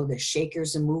get to know the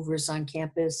shakers and movers on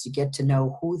campus. You get to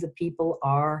know who the people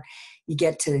are. You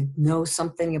get to know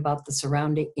something about the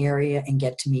surrounding area and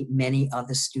get to meet many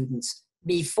other students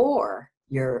before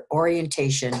your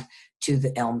orientation to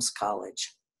the Elms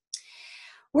College.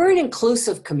 We're an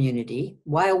inclusive community.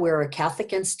 While we're a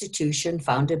Catholic institution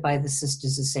founded by the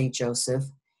Sisters of St. Joseph,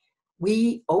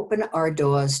 we open our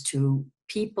doors to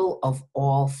people of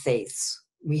all faiths.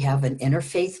 We have an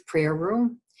interfaith prayer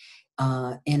room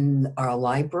in our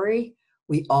library.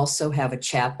 We also have a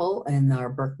chapel in our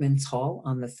Berkman's Hall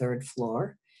on the 3rd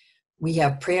floor. We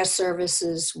have prayer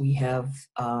services, we have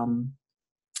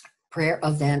prayer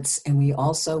events, and we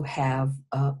also have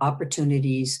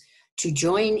opportunities to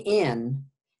join in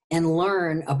and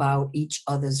learn about each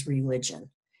other's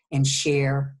religion and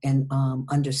share and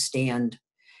understand.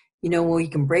 You know, when we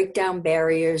can break down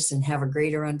barriers and have a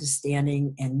greater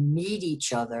understanding and meet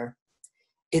each other,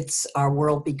 our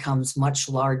world becomes much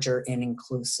larger and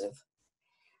inclusive.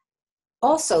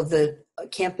 Also, the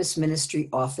Campus Ministry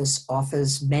Office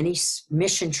offers many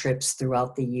mission trips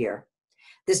throughout the year.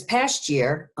 This past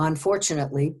year,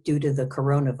 unfortunately, due to the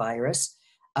coronavirus,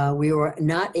 we were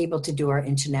not able to do our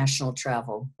international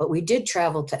travel, but we did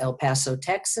travel to El Paso,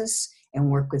 Texas, and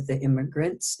work with the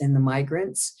immigrants and the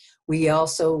migrants. We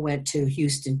also went to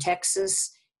Houston,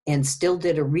 Texas, and still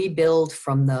did a rebuild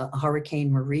from the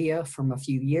Hurricane Maria from a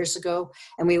few years ago.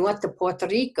 And we went to Puerto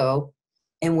Rico,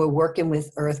 and we're working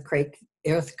with earthquake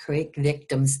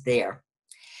victims there.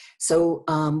 So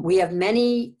we have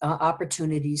many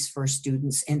opportunities for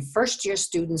students, and first-year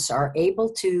students are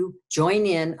able to join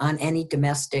in on any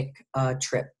domestic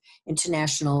trip.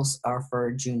 Internationals are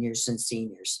for juniors and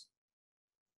seniors.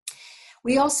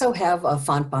 We also have a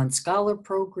Fontbonne Scholar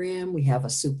Program. We have a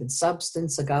Soup and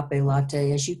Substance, Agape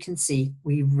Latte. As you can see,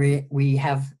 we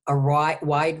have a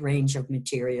wide range of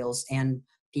materials and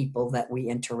people that we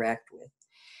interact with.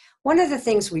 One of the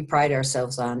things we pride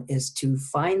ourselves on is to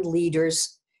find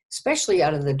leaders, especially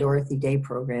out of the Dorothy Day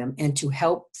program, and to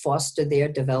help foster their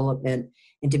development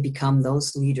and to become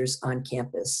those leaders on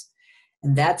campus.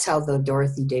 And that's how the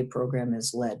Dorothy Day program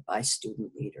is led, by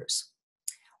student leaders.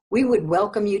 We would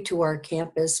welcome you to our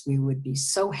campus. We would be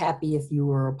so happy if you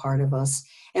were a part of us.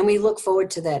 And we look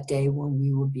forward to that day when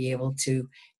we will be able to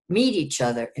meet each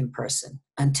other in person.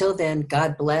 Until then,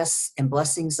 God bless and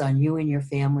blessings on you and your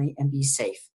family, and be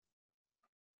safe.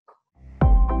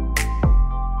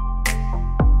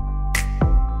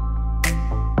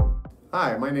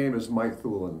 Hi, my name is Mike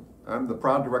Theulen. I'm the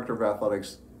proud director of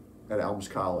athletics at Elms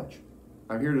College.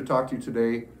 I'm here to talk to you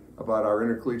today about our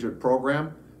intercollegiate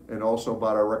program and also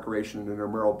about our recreation and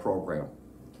intramural program.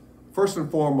 First and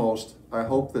foremost, I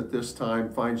hope that this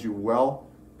time finds you well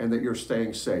and that you're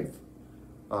staying safe.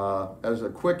 As a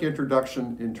quick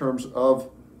introduction in terms of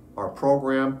our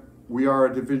program, we are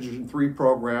a Division III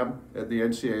program at the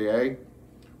NCAA.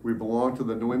 We belong to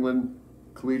the New England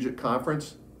Collegiate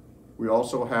Conference. We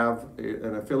also have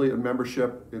an affiliate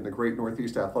membership in the Great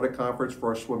Northeast Athletic Conference for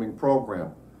our swimming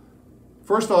program.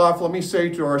 First off, let me say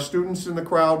to our students in the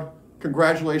crowd,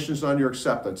 congratulations on your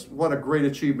acceptance. What a great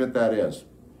achievement that is.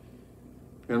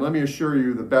 And let me assure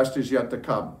you, the best is yet to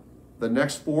come. The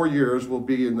next 4 years will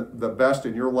be the best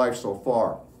in your life so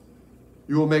far.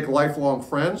 You will make lifelong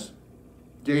friends,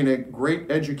 gain a great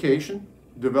education,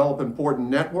 develop important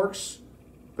networks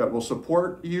that will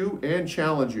support you and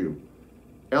challenge you.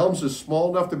 Elms is small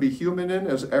enough to be human in,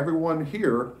 as everyone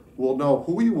here will know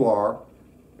who you are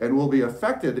and will be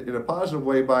affected in a positive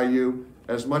way by you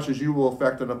as much as you will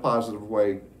affect in a positive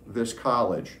way this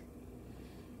college.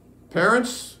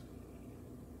 Parents,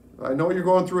 I know you're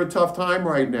going through a tough time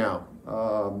right now.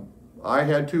 I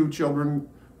had 2 children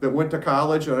that went to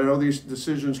college, and I know these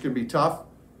decisions can be tough,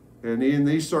 and in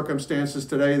these circumstances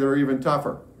today, they're even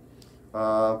tougher.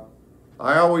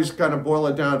 I always kind of boil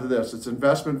it down to this. It's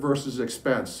investment versus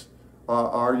expense.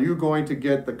 Are you going to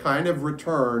get the kind of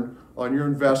return on your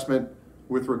investment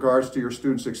with regards to your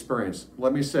students' experience?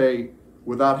 Let me say,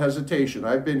 without hesitation,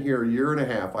 I've been here a year and a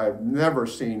half. I have never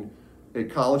seen a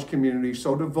college community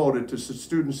so devoted to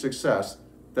student success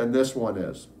than this one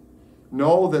is.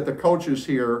 Know that the coaches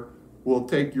here will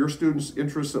take your students'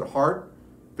 interests at heart.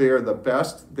 They are the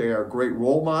best. They are great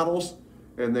role models,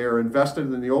 and they are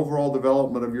invested in the overall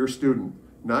development of your student.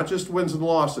 Not just wins and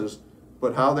losses,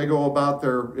 but how they go about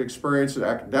their experience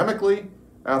academically,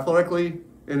 athletically,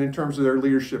 and in terms of their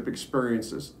leadership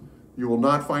experiences. You will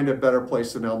not find a better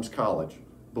place than Elms College,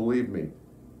 believe me.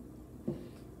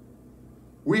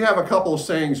 We have a couple of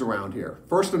sayings around here.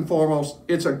 First and foremost,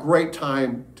 it's a great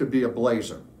time to be a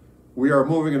Blazer. We are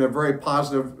moving in a very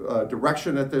positive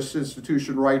direction at this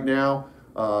institution right now.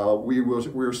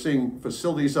 We're seeing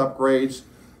facilities upgrades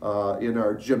in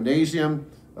our gymnasium,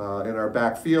 in our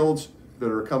backfields that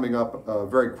are coming up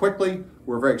very quickly.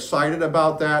 We're very excited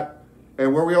about that.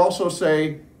 And where we also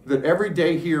say that every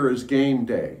day here is game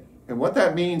day. And what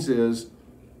that means is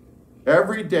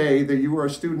every day that you are a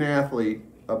student athlete,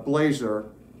 a Blazer,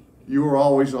 you are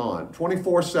always on,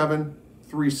 24/7,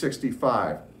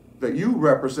 365, that you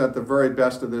represent the very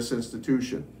best of this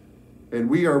institution. And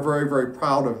we are very, very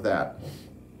proud of that.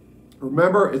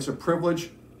 Remember, it's a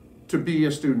privilege to be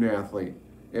a student athlete,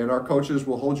 and our coaches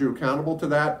will hold you accountable to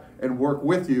that and work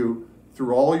with you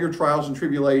through all your trials and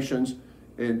tribulations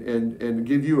and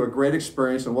give you a great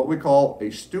experience and what we call a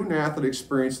student athlete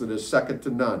experience that is second to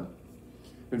none.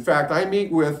 In fact, I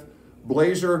meet with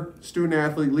Blazer student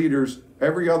athlete leaders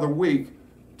every other week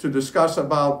to discuss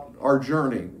about our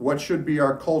journey, what should be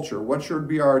our culture, what should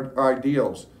be our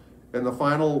ideals. And the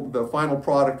final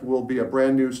product will be a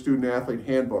brand new student athlete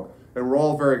handbook. And we're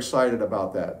all very excited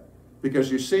about that.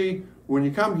 Because you see, when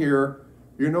you come here,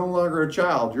 you're no longer a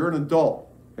child, you're an adult.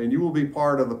 And you will be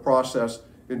part of the process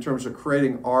in terms of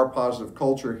creating our positive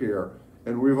culture here.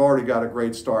 And we've already got a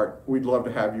great start. We'd love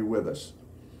to have you with us.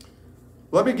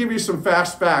 Let me give you some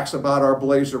fast facts about our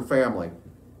Blazer family.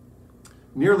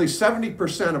 Nearly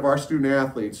 70% of our student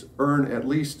athletes earn at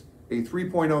least a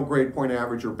 3.0 grade point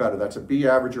average or better. That's a B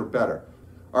average or better.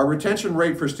 Our retention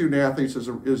rate for student athletes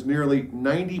is nearly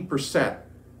 90%.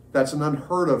 That's an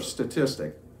unheard of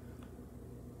statistic.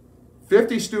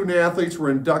 50 student athletes were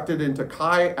inducted into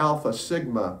Chi Alpha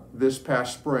Sigma this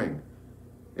past spring.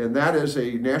 And that is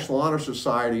a National Honor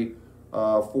Society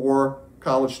for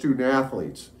college student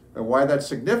athletes. And why that's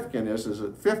significant is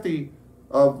that 50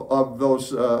 of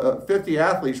those 50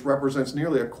 athletes represents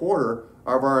nearly a quarter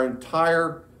of our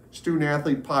entire student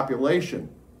athlete population.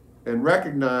 And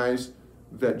recognize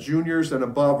that juniors and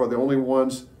above are the only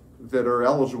ones that are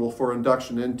eligible for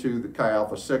induction into the Chi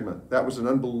Alpha Sigma. That was an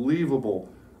unbelievable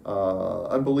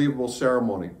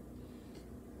ceremony.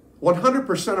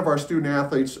 100% of our student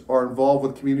athletes are involved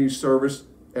with community service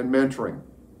and mentoring.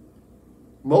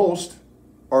 Most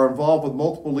are involved with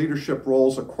multiple leadership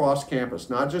roles across campus,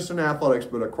 not just in athletics,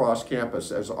 but across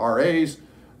campus as RAs,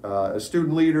 as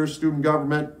student leaders, student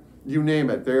government, you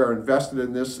name it. They are invested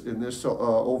in this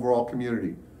overall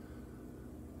community.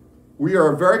 We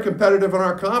are very competitive in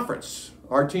our conference.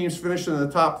 Our teams finished in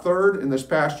the top third, and this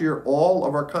past year, all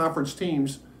of our conference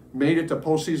teams made it to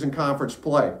postseason conference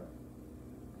play.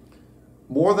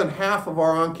 More than half of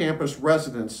our on-campus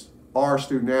residents are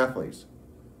student athletes.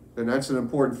 And that's an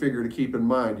important figure to keep in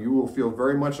mind. You will feel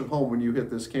very much at home when you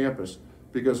hit this campus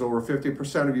because over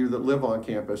 50% of you that live on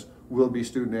campus will be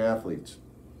student athletes.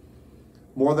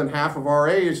 More than half of our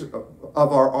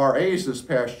RAs this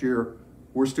past year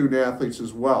were student athletes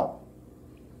as well.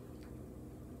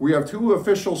 We have 2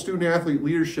 official student athlete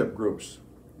leadership groups.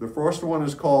 The first one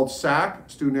is called SAC,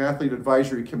 Student Athlete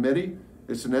Advisory Committee.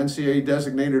 It's an NCAA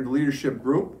designated leadership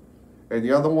group. And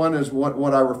the other one is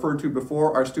what I referred to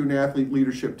before, our student athlete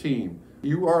leadership team.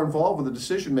 You are involved with the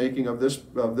decision making of this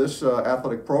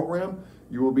athletic program.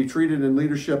 You will be treated in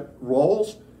leadership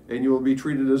roles, and you will be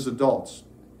treated as adults.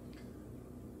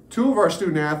 2 of our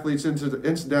student athletes,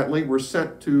 incidentally, were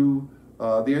sent to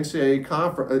the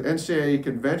NCAA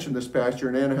convention this past year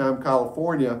in Anaheim,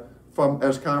 California,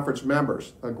 as conference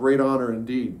members. A great honor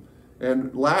indeed.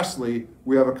 And lastly,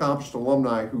 we have accomplished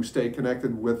alumni who stay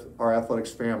connected with our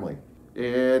athletics family.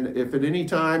 And if at any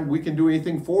time we can do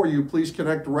anything for you, please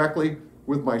connect directly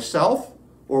with myself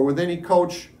or with any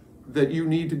coach that you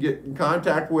need to get in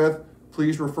contact with.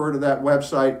 Please refer to that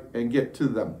website and get to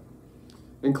them.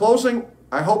 In closing,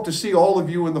 I hope to see all of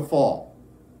you in the fall.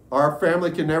 Our family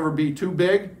can never be too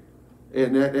big,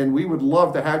 and we would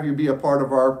love to have you be a part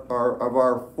of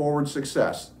our forward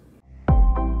success.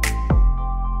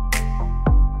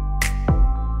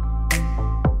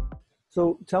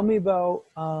 So tell me about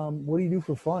what do you do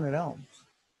for fun at Elms?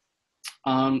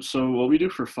 So what we do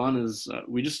for fun is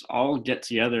we just all get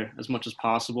together as much as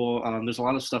possible. There's a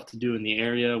lot of stuff to do in the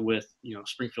area with,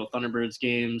 Springfield Thunderbirds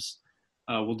games.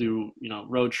 We'll do,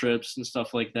 road trips and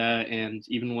stuff like that. And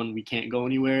even when we can't go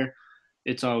anywhere,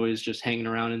 it's always just hanging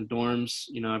around in dorms.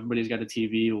 Everybody's got a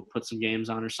TV. We'll put some games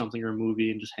on or something or a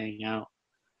movie and just hang out.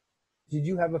 Did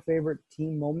you have a favorite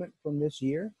team moment from this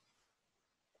year?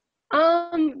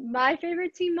 My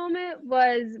favorite team moment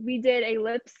was we did a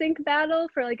lip sync battle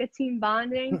for like a team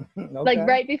bonding, like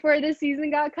right before the season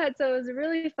got cut. So it was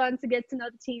really fun to get to know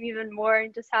the team even more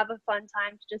and just have a fun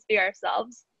time to just be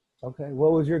ourselves. Okay.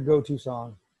 What was your go-to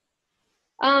song?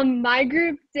 My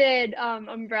group did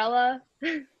Umbrella.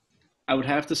 I would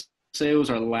have to say it was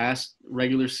our last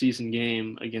regular season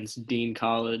game against Dean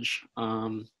College.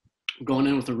 Going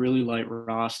in with a really light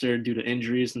roster due to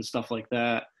injuries and stuff like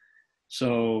that.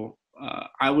 So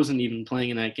I wasn't even playing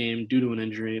in that game due to an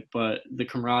injury, but the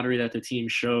camaraderie that the team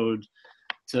showed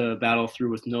to battle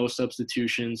through with no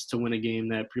substitutions to win a game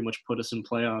that pretty much put us in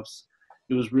playoffs,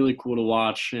 it was really cool to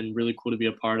watch and really cool to be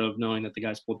a part of, knowing that the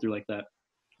guys pulled through like that.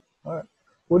 All right.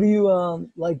 What do you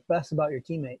like best about your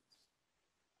teammates?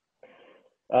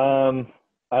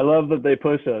 I love that they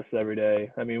push us every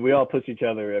day. I mean, we all push each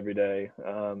other every day,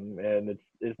 and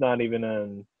it's not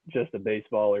even just a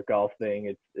baseball or golf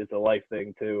thing. It's a life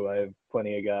thing too. I have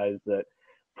plenty of guys that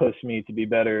push me to be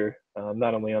better,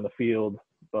 not only on the field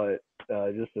but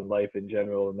just in life in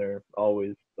general. And they're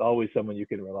always someone you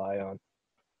can rely on.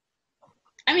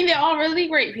 I mean, they're all really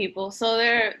great people. So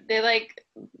they're like,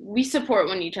 we support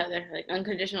one each other. Like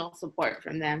unconditional support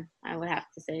from them, I would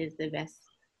have to say, is the best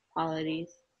qualities.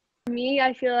 For me,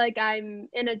 I feel like I'm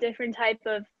in a different type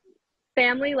of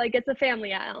family. Like it's a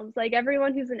family at Elms. Like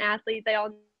everyone who's an athlete, they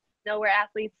all know we're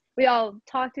athletes. We all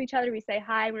talk to each other. We say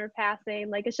hi when we're passing.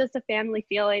 Like it's just a family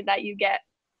feeling that you get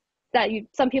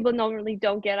some people normally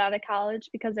don't get out of college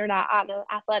because they're not on an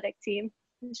athletic team.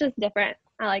 It's just different.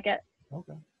 I like it.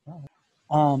 Okay.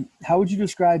 All right. How would you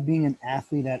describe being an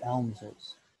athlete at Elms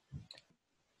is?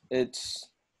 It's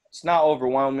not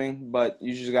overwhelming, but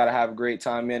you just got to have great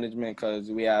time management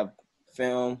because we have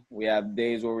film. We have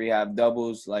days where we have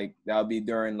doubles, like that'll be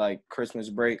during like Christmas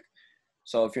break.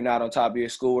 So if you're not on top of your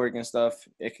schoolwork and stuff,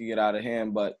 it could get out of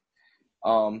hand. But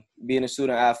being a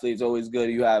student athlete is always good.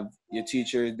 You have your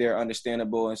teachers, they're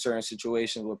understandable in certain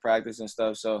situations with practice and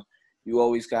stuff. So you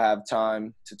always can have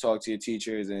time to talk to your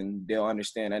teachers and they'll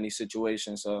understand any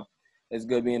situation. So it's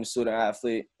good being a student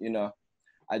athlete,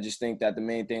 I just think that the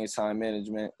main thing is time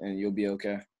management, and you'll be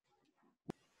okay.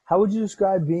 How would you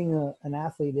describe being an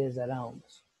athlete is at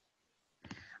Elms?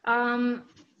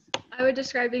 I would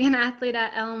describe being an athlete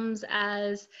at Elms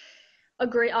as a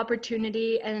great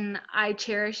opportunity, and I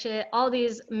cherish it. All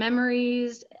these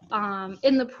memories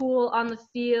in the pool, on the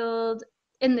field,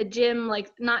 in the gym,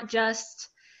 like not just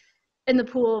in the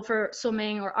pool for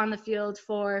swimming or on the field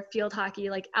for field hockey,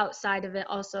 like outside of it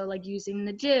also, like using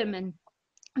the gym and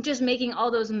just making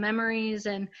all those memories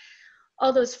and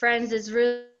all those friends is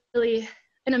really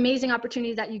an amazing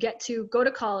opportunity that you get to go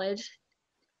to college,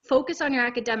 focus on your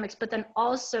academics, but then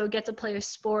also get to play a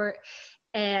sport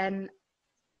and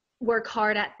work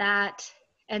hard at that,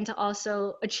 and to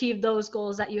also achieve those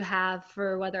goals that you have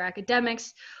for whether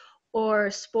academics or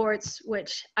sports,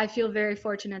 which I feel very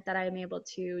fortunate that I am able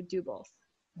to do both.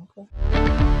 I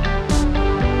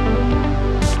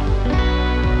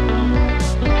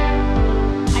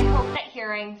hope that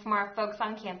hearing from our folks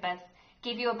on campus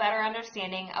gave you a better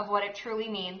understanding of what it truly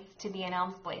means to be an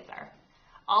Elms Blazer.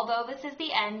 Although this is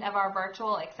the end of our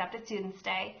virtual Accepted Students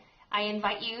Day, I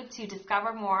invite you to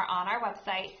discover more on our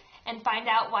website and find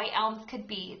out why Elms could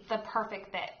be the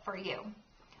perfect fit for you.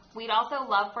 We'd also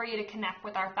love for you to connect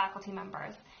with our faculty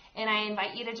members, and I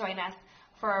invite you to join us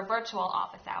for our virtual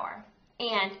office hour.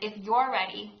 And if you're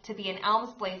ready to be an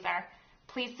Elms Blazer,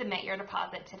 please submit your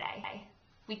deposit today.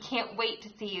 We can't wait to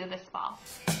see you this fall.